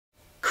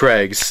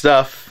Craig's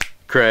stuff.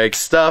 Craig's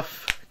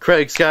stuff.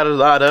 Craig's got a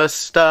lot of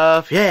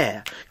stuff.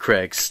 Yeah.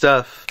 Craig's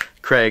stuff.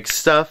 Craig's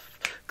stuff.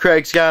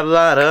 Craig's got a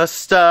lot of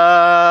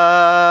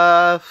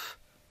stuff.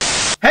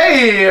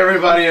 Hey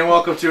everybody, and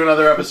welcome to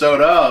another episode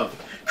of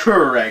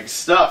Craig's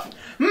Stuff.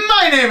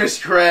 My name is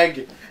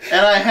Craig,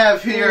 and I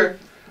have here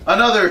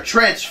another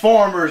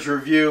Transformers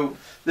review.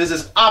 This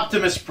is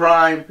Optimus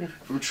Prime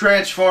from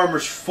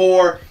Transformers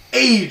 4,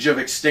 Age of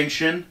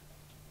Extinction.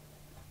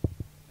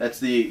 That's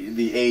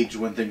the age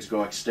when things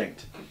go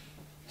extinct.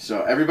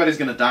 So everybody's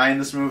going to die in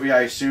this movie,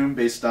 I assume,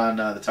 based on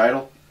the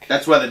title.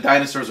 That's why the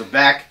dinosaurs are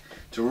back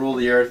to rule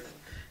the Earth.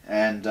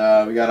 And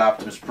we got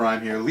Optimus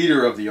Prime here,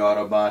 leader of the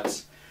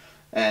Autobots.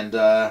 And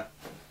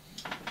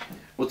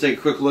we'll take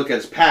a quick look at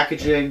his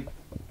packaging.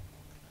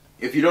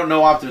 If you don't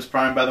know Optimus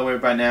Prime, by the way,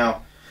 by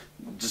now,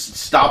 just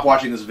stop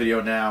watching this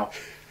video now.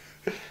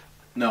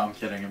 No, I'm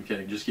kidding.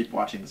 Just keep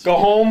watching this video.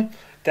 Go home,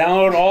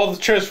 download all the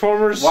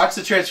Transformers. Watch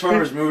the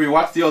Transformers movie,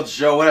 watch the old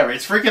show, whatever.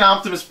 It's freaking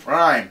Optimus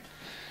Prime.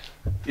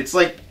 It's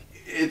like,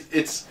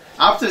 it's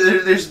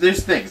Optimus,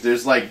 there's things.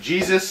 There's like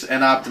Jesus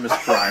and Optimus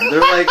Prime.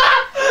 They're like,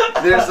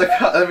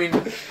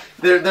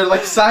 they're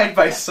like side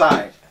by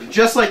side.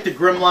 Just like the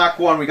Grimlock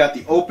one, we got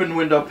the open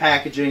window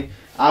packaging.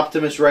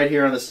 Optimus right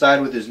here on the side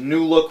with his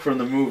new look from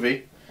the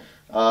movie.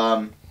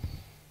 Not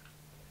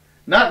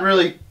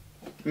really,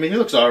 I mean, he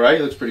looks alright,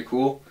 he looks pretty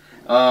cool.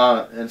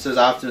 And it says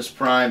Optimus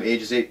Prime,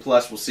 ages 8+,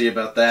 we'll see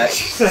about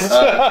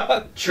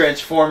that.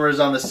 Transformers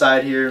on the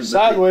side here.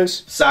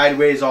 Sideways.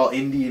 Sideways, all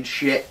Indian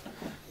shit.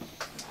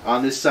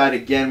 On this side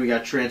again, we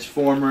got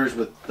Transformers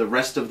with the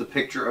rest of the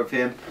picture of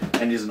him,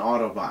 and he's an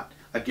Autobot.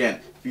 Again,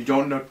 if you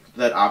don't know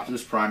that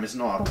Optimus Prime is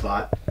an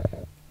Autobot,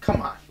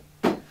 come on.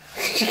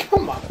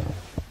 Come on.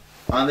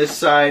 On this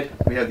side,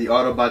 we have the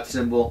Autobot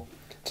symbol.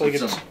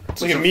 It's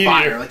like a meteor.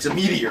 Fire, like it's a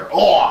meteor.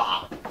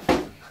 Oh!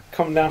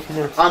 Coming down from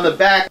Earth. On the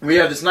back, we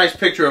have this nice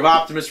picture of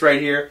Optimus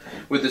right here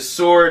with his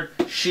sword,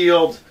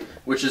 shield,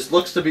 which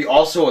looks to be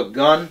also a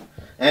gun,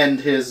 and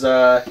his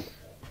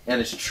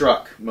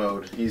truck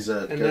mode. He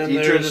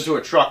turns into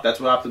a truck. That's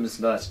what Optimus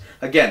does.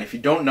 Again, if you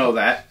don't know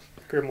that,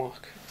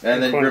 Grimlock.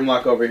 And then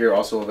Grimlock over here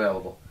also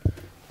available.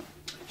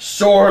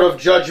 Sword of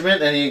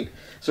Judgment, and he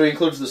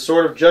includes the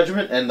Sword of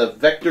Judgment and the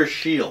Vector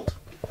Shield.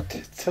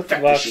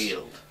 Vector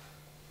Shield.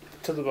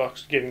 To the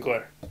box. Getting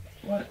glare.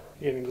 What?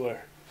 Getting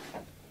glare.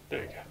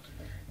 There you go.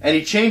 And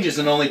he changes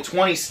in only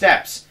 20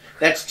 steps.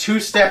 That's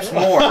 2 steps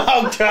more.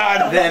 Oh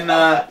God! Than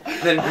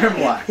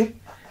Grimlock.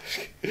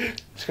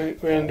 We're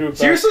gonna do it.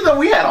 Seriously though,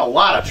 we had a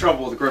lot of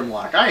trouble with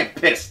Grimlock. I am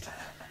pissed.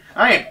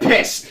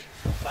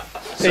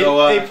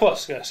 So, A+,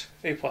 guys.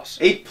 A+.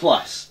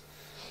 8+.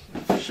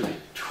 Should be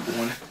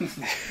 20,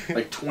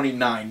 like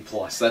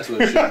 29+. That's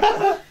what it should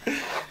be.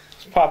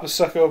 Let's pop a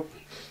sucker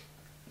open.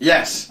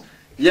 Yes.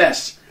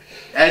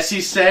 As he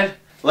said,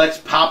 let's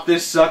pop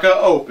this sucker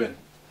open.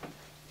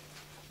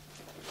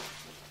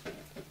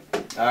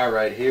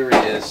 Alright, here he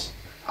is.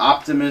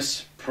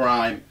 Optimus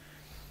Prime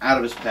out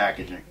of his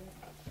packaging.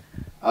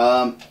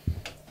 To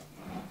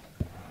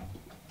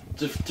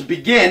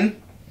begin,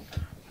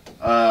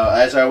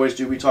 as I always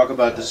do, we talk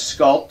about the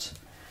sculpt.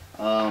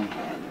 The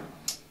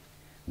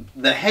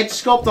head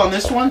sculpt on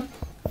this one,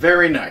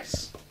 very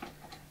nice.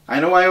 I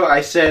know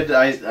I said,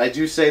 I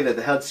do say that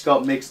the head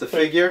sculpt makes the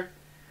figure.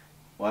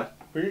 What?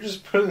 Were you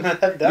just putting that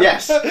head down?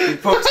 Yes, he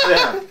puts it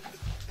down.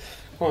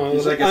 Well,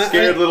 he's like a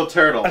scared little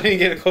turtle. I didn't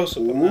get a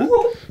close-up on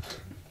that.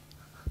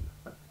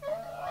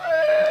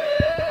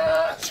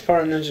 It's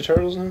part of Ninja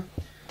Turtles now?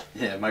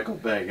 Yeah, Michael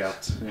Bay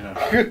got,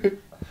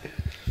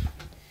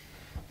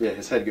 Yeah,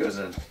 his head goes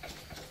in.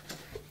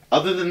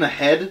 Other than the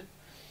head,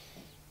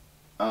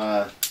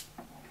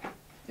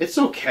 it's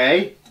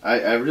okay.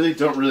 I really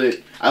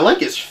don't I like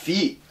his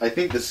feet. I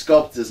think the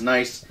sculpt is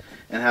nice,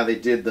 and how they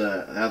did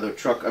the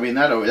truck. I mean,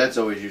 that's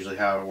always usually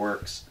how it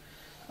works.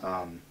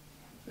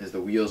 Is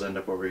the wheels end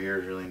up over here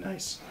is really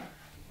nice.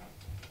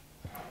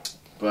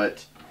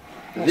 But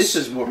this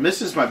is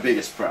my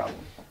biggest problem.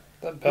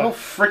 The whole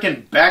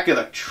freaking back of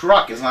the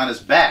truck is on his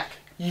back.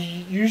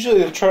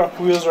 Usually the truck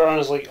wheels are on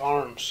his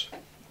arms.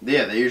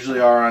 Yeah, they usually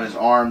are on his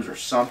arms or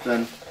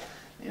something.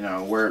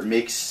 Where it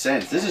makes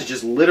sense. This is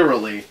just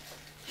literally,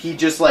 they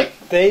just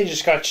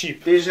got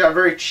cheap. They just got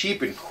very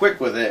cheap and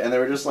quick with it, and they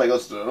were just like, we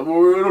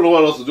don't know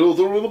what else to do. Let's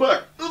throw it in the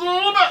back.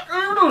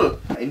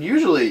 And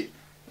usually,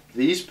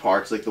 these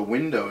parts, like the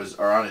windows,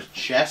 are on his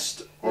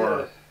chest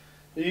or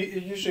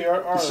usually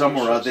are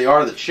somewhere else. They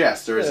are the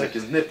chest. There is like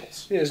his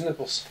nipples. Yeah, his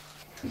nipples.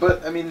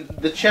 But I mean,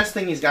 the chest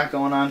thing he's got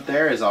going on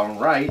there is all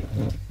right.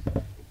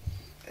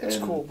 It's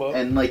cool, but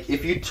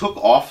if you took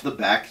off the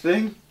back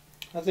thing,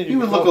 I think he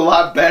would look a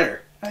lot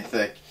better. I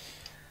think.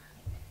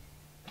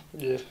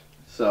 Yeah.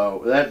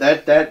 So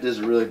that is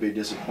a really big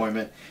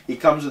disappointment. He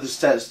comes with his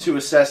 2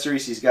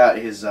 accessories. He's got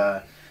his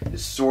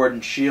sword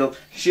and shield.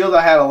 Shield,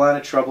 I had a lot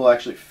of trouble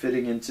actually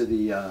fitting into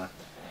the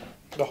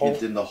hole.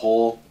 In the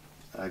hole.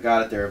 I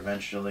got it there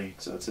eventually,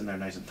 so it's in there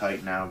nice and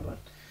tight now. But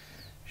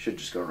should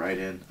just go right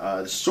in.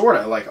 The sword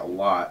I like a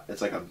lot.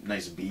 It's like a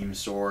nice beam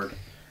sword.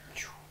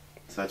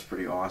 So that's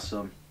pretty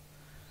awesome.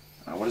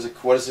 What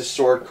is this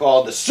sword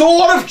called? The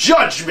Sword of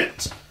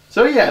Judgment!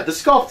 So yeah, the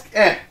sculpt,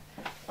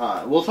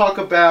 we'll talk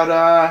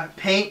about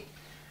paint.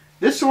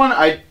 This one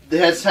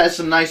has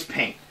some nice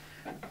paint.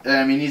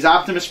 I mean, he's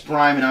Optimus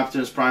Prime, and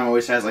Optimus Prime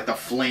always has like the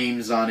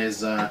flames on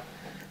his on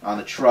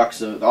the truck.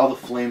 So all the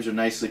flames are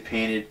nicely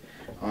painted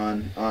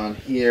on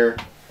here.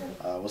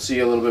 We'll see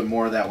a little bit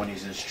more of that when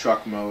he's in his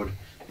truck mode.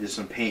 There's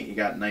some paint. You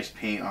got nice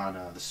paint on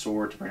the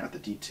sword to bring out the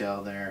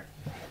detail there,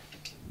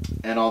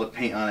 and all the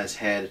paint on his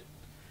head,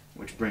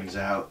 which brings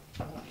out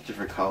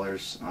different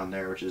colors on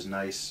there, which is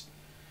nice.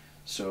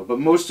 So, but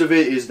most of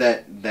it is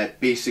that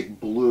basic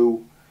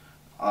blue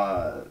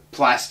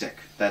plastic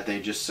that they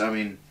just, I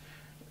mean,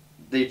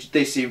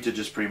 they seem to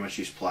just pretty much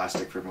use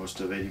plastic for most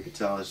of it. You can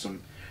tell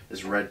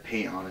there's red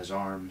paint on his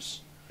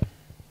arms.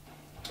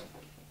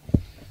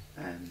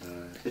 And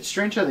it's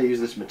strange how they use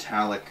this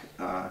metallic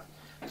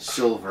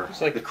silver,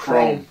 it's like the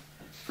chrome,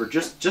 for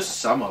just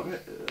some of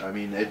it. I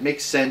mean, it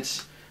makes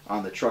sense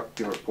on the truck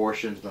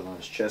portions, but on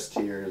his chest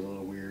here, it's a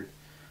little weird.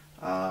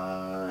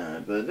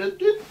 But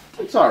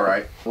it's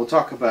alright. We'll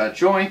talk about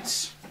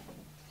joints,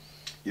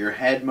 your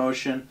head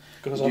motion.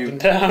 Goes up and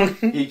down.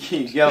 You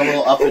get a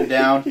little up and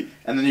down,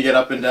 and then you get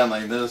up and down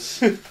like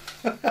this.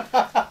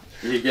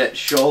 You get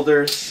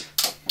shoulders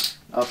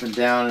up and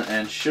down,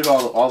 and shit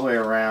all the way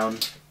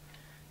around.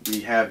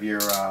 You have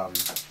your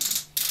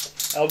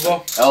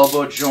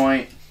elbow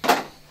joint,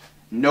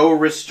 no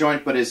wrist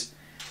joint, but his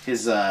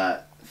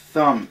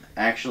thumb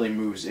actually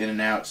moves in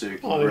and out so you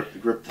can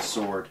grip the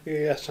sword.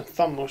 Yeah, some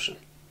thumb motion.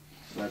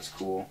 That's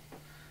cool.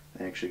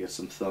 They actually get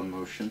some thumb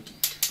motion.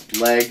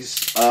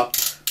 Legs up,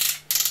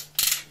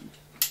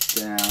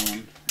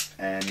 down,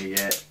 and you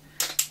get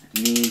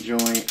knee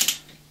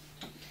joint,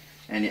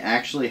 and you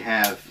actually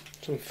have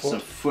some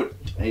foot,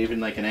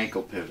 even like an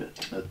ankle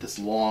pivot. This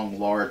long,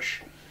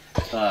 large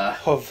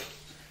hoof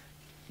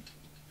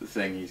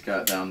thing he's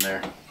got down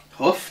there.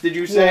 Hoof? Did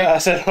you say? Yeah, I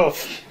said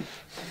hoof.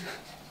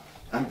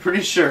 I'm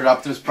pretty sure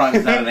Optimus Prime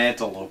is not an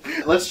antelope.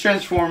 Let's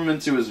transform him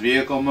into his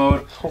vehicle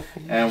mode,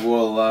 and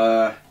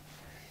we'll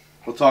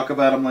talk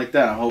about him like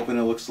that. I'm hoping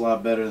it looks a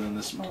lot better than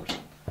this mode.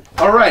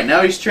 All right,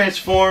 now he's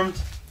transformed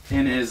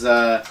in his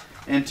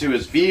into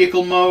his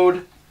vehicle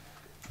mode.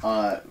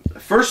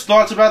 First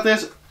thoughts about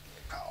this: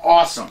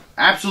 awesome,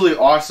 absolutely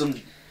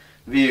awesome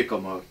vehicle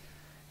mode.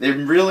 They've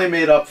really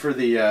made up for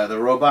the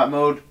robot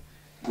mode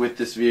with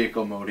this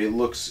vehicle mode. It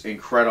looks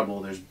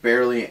incredible. There's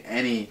barely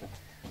any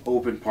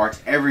open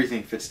parts.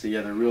 Everything fits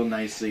together real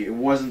nicely. It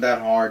wasn't that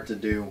hard to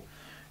do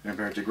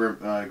compared to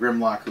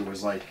Grimlock, who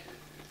was like,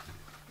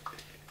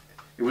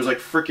 it was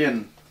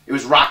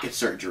rocket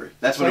surgery.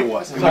 That's what it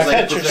was.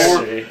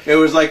 It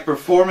was like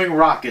performing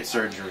rocket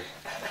surgery.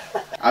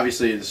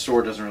 Obviously, the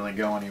sword doesn't really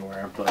go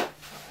anywhere, but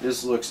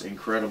this looks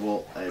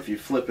incredible. If you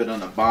flip it on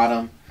the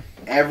bottom,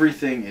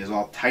 everything is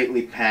all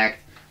tightly packed,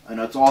 and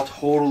it's all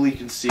totally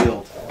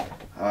concealed,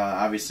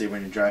 obviously,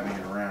 when you're driving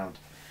it around.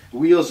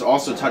 Wheels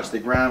also touch the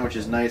ground, which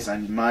is nice.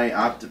 And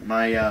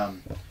my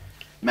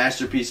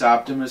Masterpiece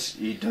Optimus,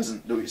 he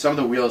doesn't. Some of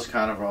the wheels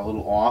kind of are a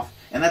little off,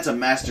 and that's a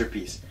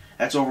Masterpiece.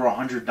 That's over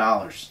 $100.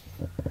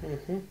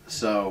 Mm-hmm.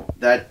 So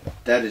that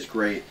is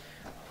great.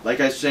 Like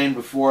I was saying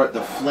before,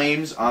 the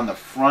flames on the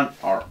front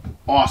are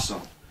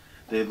awesome.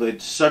 They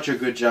did such a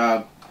good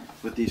job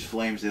with these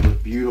flames. They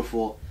look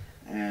beautiful,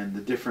 and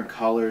the different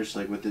colors,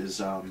 like with his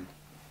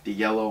the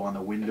yellow on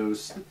the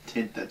windows, the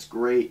tint, that's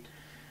great.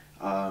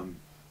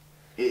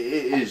 It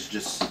is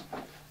just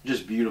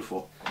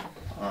beautiful.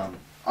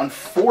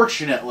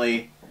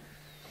 Unfortunately,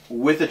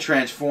 with a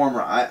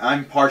Transformer,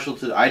 I'm partial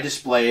to. I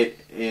display it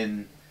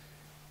in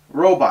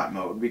robot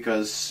mode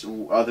because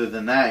other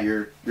than that,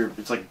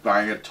 it's like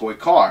buying a toy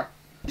car.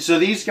 So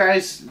these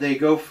guys, they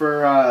go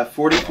for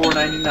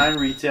 $44.99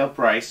 retail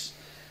price,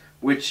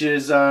 which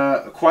is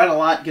quite a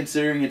lot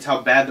considering it's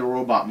how bad the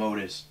robot mode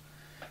is.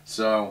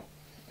 So,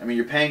 I mean,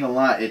 you're paying a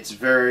lot. It's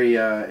very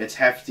it's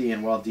hefty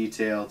and well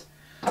detailed.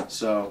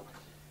 So,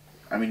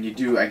 I mean, you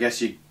do. I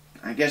guess you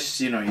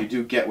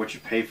do get what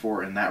you pay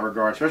for in that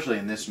regard, especially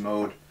in this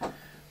mode.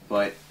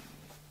 But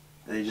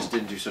they just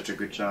didn't do such a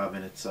good job,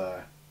 and it's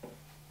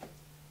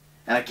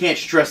and I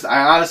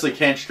honestly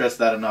can't stress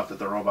that enough, that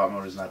the robot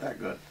mode is not that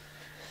good.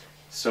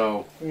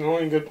 So the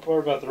only good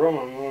part about the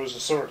robot mode is the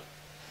sword.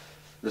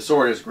 The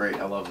sword is great.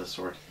 I love the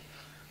sword.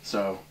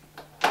 So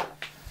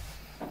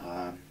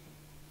I'm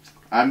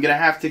gonna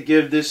have to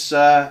give this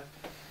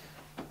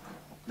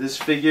this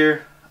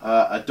figure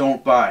a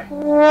don't buy.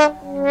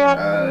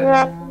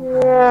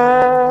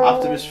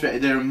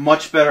 There are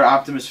much better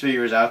Optimus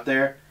figures out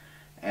there,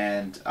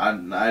 and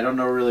I don't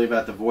know really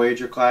about the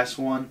Voyager class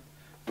one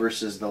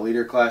versus the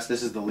Leader class.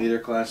 This is the Leader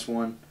class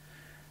one.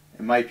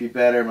 It might be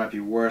better, it might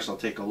be worse. I'll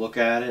take a look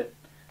at it.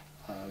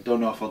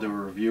 Don't know if I'll do a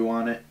review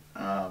on it.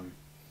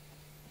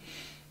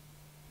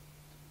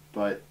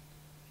 But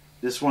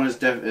this one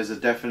is a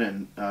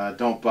definite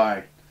don't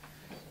buy.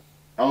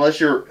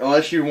 Unless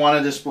you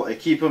want to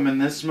keep him in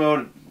this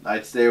mode,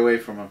 I'd stay away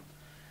from him.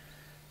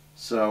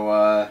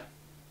 So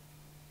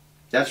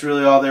that's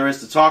really all there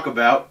is to talk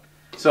about.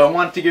 So I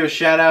wanted to give a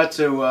shout out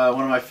to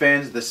one of my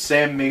fans, the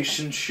Sam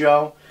Mason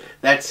Show.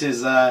 That's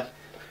his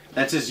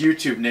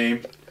YouTube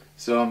name.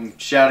 So I'm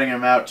shouting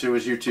him out to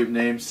his YouTube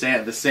name,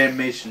 the Sam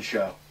Mason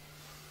Show.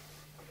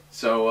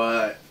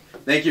 So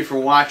thank you for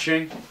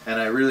watching,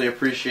 and I really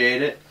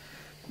appreciate it.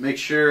 Make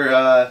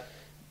sure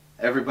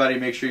everybody,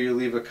 make sure you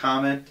leave a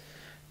comment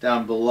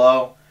down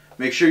below.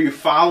 Make sure you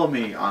follow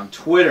me on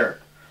Twitter,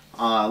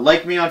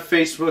 like me on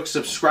Facebook,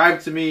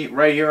 subscribe to me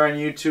right here on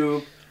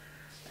YouTube,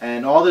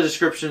 and all the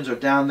descriptions are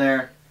down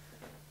there.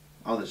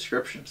 All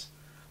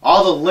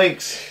the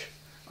links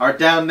are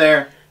down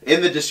there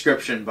in the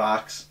description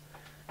box.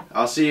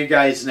 I'll see you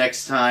guys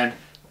next time.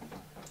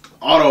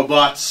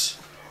 Autobots,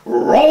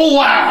 roll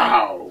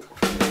out!